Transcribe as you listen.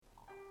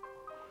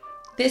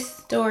This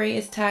story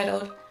is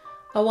titled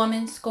A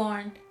Woman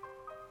Scorned.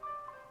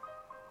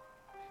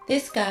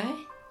 This guy,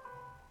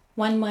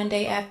 one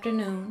Monday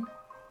afternoon,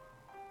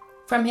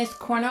 from his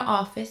corner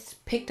office,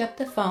 picked up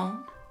the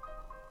phone,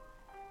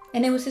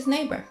 and it was his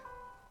neighbor,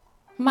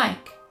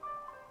 Mike,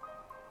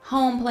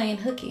 home playing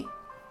hooky.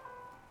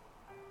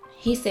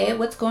 He said,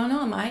 "What's going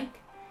on, Mike?"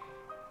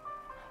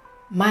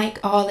 Mike,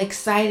 all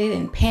excited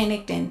and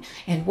panicked and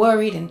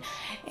worried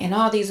and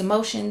all these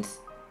emotions.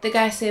 The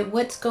guy said,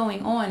 "What's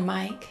going on,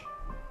 Mike?"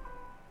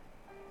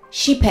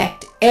 "She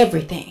packed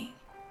everything.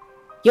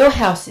 Your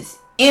house is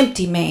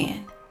empty,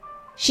 man.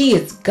 She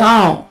is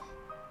gone."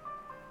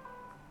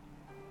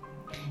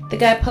 The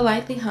guy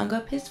politely hung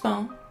up his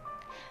phone,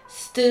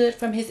 stood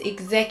from his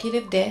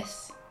executive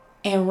desk,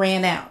 and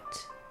ran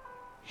out.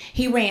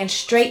 He ran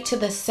straight to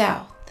the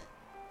south.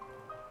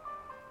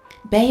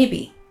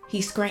 "Baby,"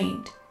 he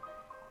screamed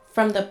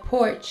from the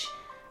porch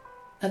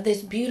of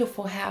this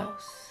beautiful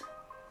house,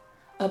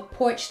 a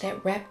porch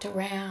that wrapped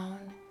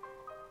around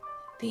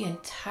the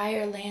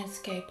entire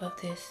landscape of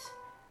this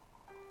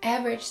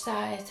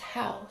average-sized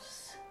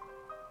house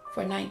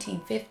for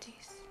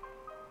 1950s.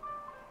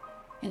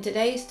 In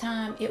today's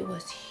time, it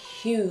was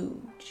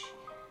huge,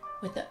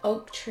 with the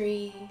oak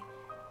tree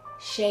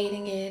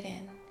shading it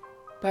and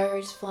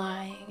birds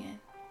flying and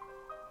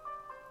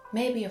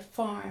maybe a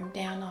farm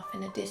down off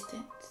in the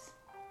distance.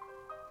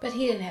 But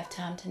he didn't have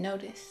time to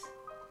notice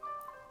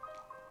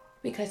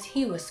because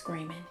he was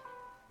screaming,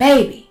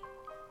 "Baby,"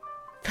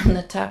 from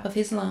the top of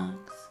his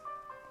lungs.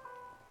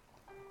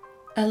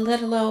 A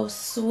little old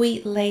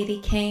sweet lady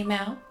came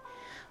out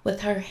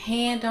with her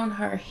hand on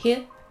her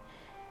hip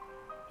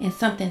and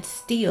something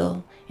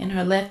steel in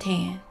her left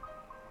hand.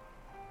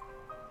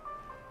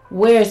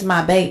 "Where's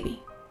my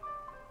baby?"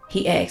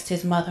 he asked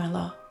his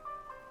mother-in-law.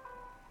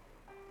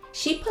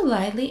 She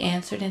politely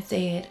answered and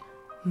said,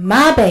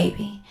 "My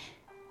baby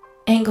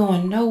ain't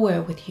going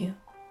nowhere with you."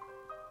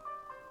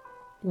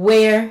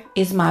 "Where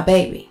is my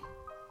baby?"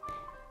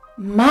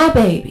 "My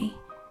baby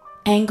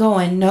ain't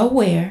going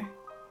nowhere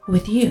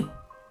with you."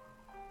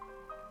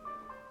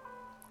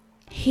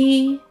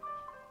 He,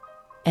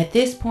 at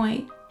this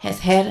point, has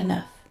had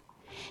enough.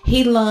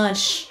 He lunged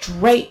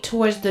straight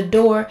towards the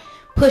door,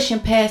 pushing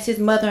past his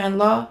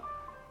mother-in-law,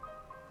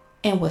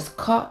 and was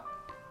caught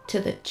to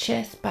the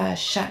chest by a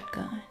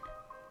shotgun.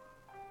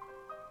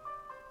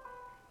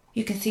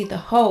 You can see the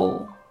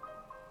hole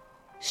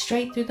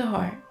straight through the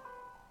heart.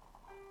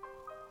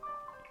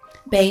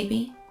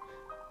 Baby,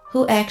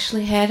 who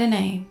actually had a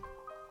name,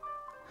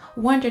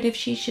 wondered if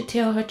she should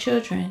tell her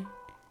children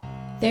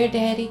their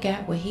daddy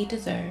got what he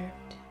deserved.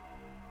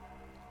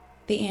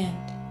 The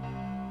end.